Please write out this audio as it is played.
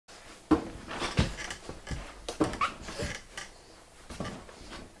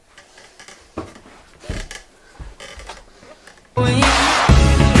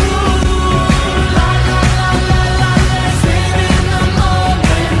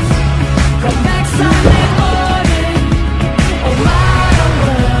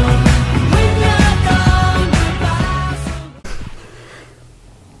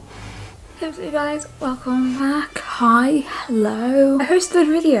welcome back. Hi, hello. I hosted a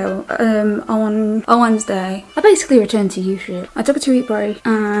video on Wednesday. I basically returned to YouTube. I took a 2-week break,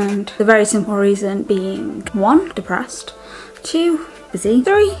 and the very simple reason being 1, depressed, 2, busy,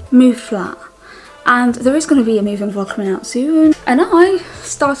 3, moved flat. And there is going to be a moving vlog coming out soon. And I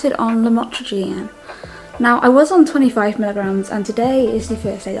started on Lamotrigine. Now, I was on 25 milligrams, and today is the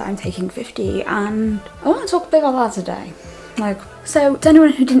first day that I'm taking 50, and I want to talk a bit about that today. So to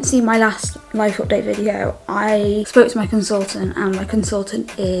anyone who didn't see my last life update video, I spoke to my consultant, and my consultant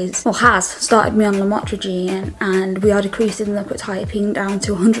has started me on Lamotrigine, and we are decreasing the quetiapine down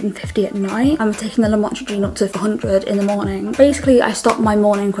to 150 at night. I'm taking the Lamotrigine up to 100 in the morning. Basically, I stopped my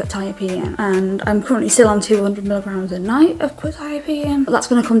morning quetiapine, and I'm currently still on 200 milligrams a night of quetiapine. But that's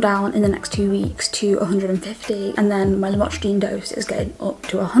going to come down in the next 2 weeks to 150, and then my Lamotrigine dose is getting up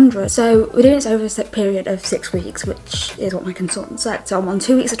to 100. So we're doing this over a period of 6 weeks, which is what my consultant said. So I'm on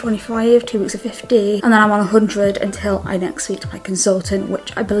 2 weeks of 25, 2 weeks of 50, and then I'm on 100 until I next speak to my consultant,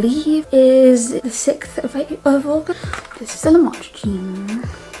 which I believe is the 6th of August. This is the Lamotrigine.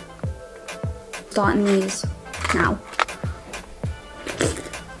 Starting these now.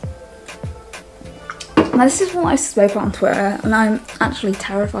 Now, this is what I spoke about on Twitter, and I'm actually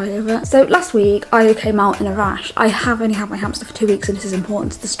terrified of it. So last week I came out in a rash. I have only had my hamster for 2 weeks, and this is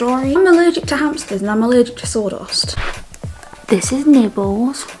important to the story. I'm allergic to hamsters, and I'm allergic to sawdust. This is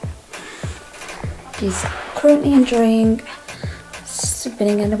Nibbles. She's currently enjoying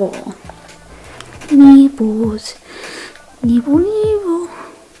spinning in a ball. Nibbles. Nibble, nibble.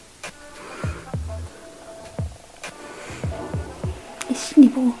 It's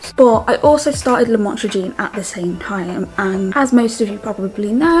Nibbles. But I also started Lamotrigine at the same time, and as most of you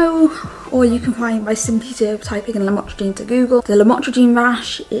probably know, or you can find by simply typing in Lamotrigine to Google, the Lamotrigine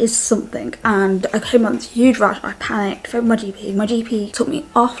rash is something, and I came on this huge rash. I panicked, phoned my GP. My GP took me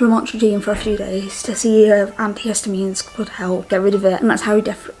off Lamotrigine for a few days to see if antihistamines could help get rid of it, and that's how he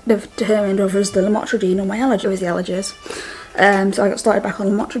determined whether it was the Lamotrigine or my allergy. It was the allergies. So I got started back on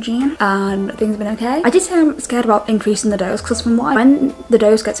Lamotrigine, and things have been okay. I did say I'm scared about increasing the dose, because when the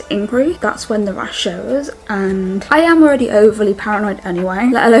dose gets increased, that's when the rash shows, and I am already overly paranoid anyway,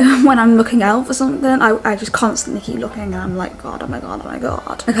 let alone when I'm looking out for something. I just constantly keep looking, and I'm like, God, oh my God, oh my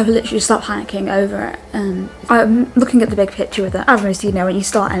God. Like, I've literally stopped panicking over it, and I'm looking at the big picture with it. As most of you know, when you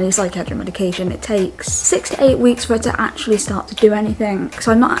start any psychiatric medication, it takes 6 to 8 weeks for it to actually start to do anything.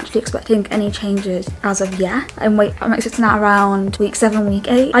 So I'm not actually expecting any changes as of yet. I'm expecting that around week 7, week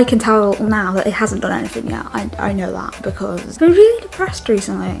 8. I can tell now that it hasn't done anything yet. I know that because I've been really depressed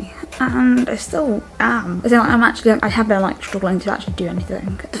recently, and I still am. I have been like struggling to actually do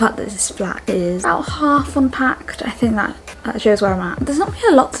anything. The fact that this flat is about half unpacked, I think that shows where I'm at. There's not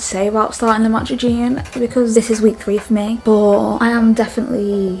really a lot to say about starting Lamotrigine because this is week 3 for me, but I am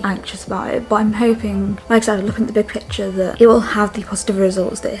definitely anxious about it. But I'm hoping, like I said, looking at the big picture, that it will have the positive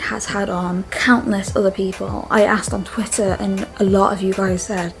results that it has had on countless other people. I asked on Twitter, and a lot of you guys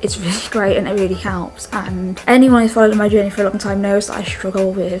said it's really great and it really helps. And anyone who's followed my journey for a long time knows that I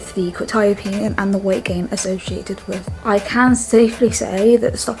struggle with the quetiapine and the weight gain associated with. I can safely say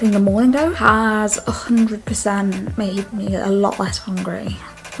that stopping the morning dose has 100% made me a lot less hungry.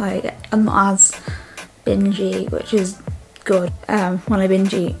 Like, I'm not as bingy, which is good. When I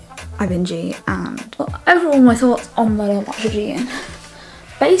binge eat, and overall my thoughts on the Lamotrigine.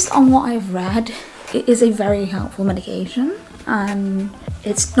 Based on what I've read, it is a very helpful medication, and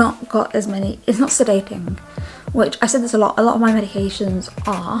it's not got as many, it's not sedating, which I said this a lot of my medications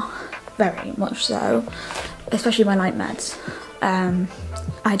are, very much so, especially my night meds.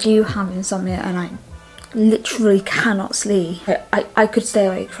 I do have insomnia, and I literally cannot sleep. I could stay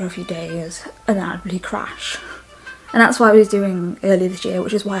awake for a few days and then I'd really crash. And that's what I was doing earlier this year,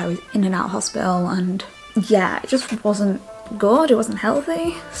 which is why I was in and out of hospital, and yeah, it just wasn't good, it wasn't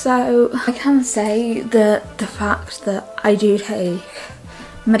healthy. So I can say that the fact that I do take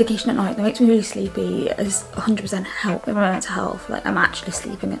medication at night that makes me really sleepy is 100% help with my mental health. Like, I'm actually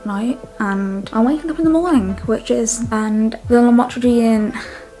sleeping at night and I'm waking up in the morning, and the Lamotrigine,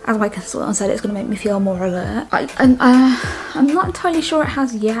 as my consultant said, it's going to make me feel more alert. I'm not entirely sure it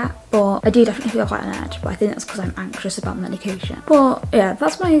has yet, but I do definitely feel quite on edge, but I think that's because I'm anxious about the medication. But yeah,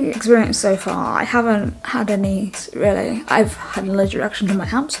 that's my experience so far. I haven't had any, really. I've had an allergic reaction to my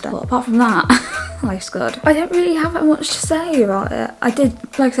hamster, but apart from that, life's good. I don't really have that much to say about it. I did,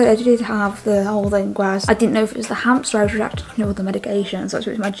 like I said, I did have the whole thing where I didn't know if it was the hamster I was reacting to or the medication, so I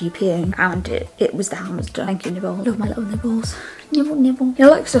spoke to my GP, and it was the hamster. Thank you, Nibble. Love my little Nibbles. Nibble, nibble. He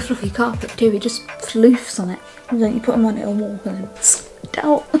likes the fluffy carpet too. He just floofs on it. And then you put him on it and walk, and then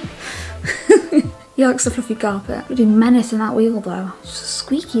out. He likes the fluffy carpet. Pretty menacing that wheel though. Just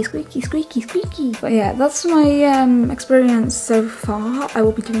squeaky, squeaky, squeaky, squeaky. But yeah, that's my experience so far. I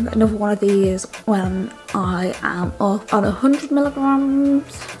will be doing another one of these when I am up on 100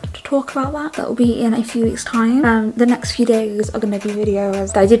 milligrams to talk about that. That will be in a few weeks time. The next few days are going to be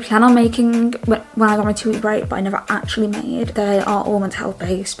videos that I did plan on making when I got my 2-week break, but I never actually made. They are all mental health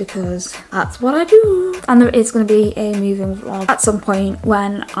based because that's what I do. And there is going to be a moving vlog at some point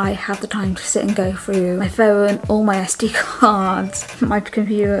when I have the time to sit and go through my phone, all my SD cards, my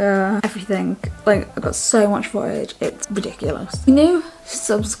computer, everything. Like, I've got so much footage, it's ridiculous. If you're new,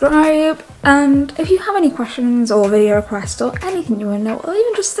 subscribe, and if you have any questions or video requests or anything you want to know, or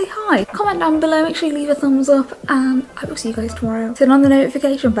even just say hi, comment down below, make sure you leave a thumbs up, and I will see you guys tomorrow. Turn on the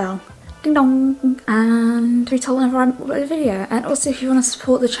notification bell, ding dong, and be told whenever I upload a video. And also, if you want to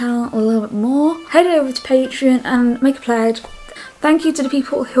support the channel a little bit more, head over to Patreon and make a pledge. Thank you to the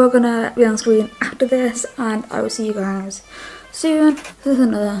people who are going to be on screen after this, and I will see you guys soon with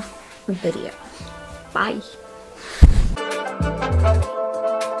another video. Bye.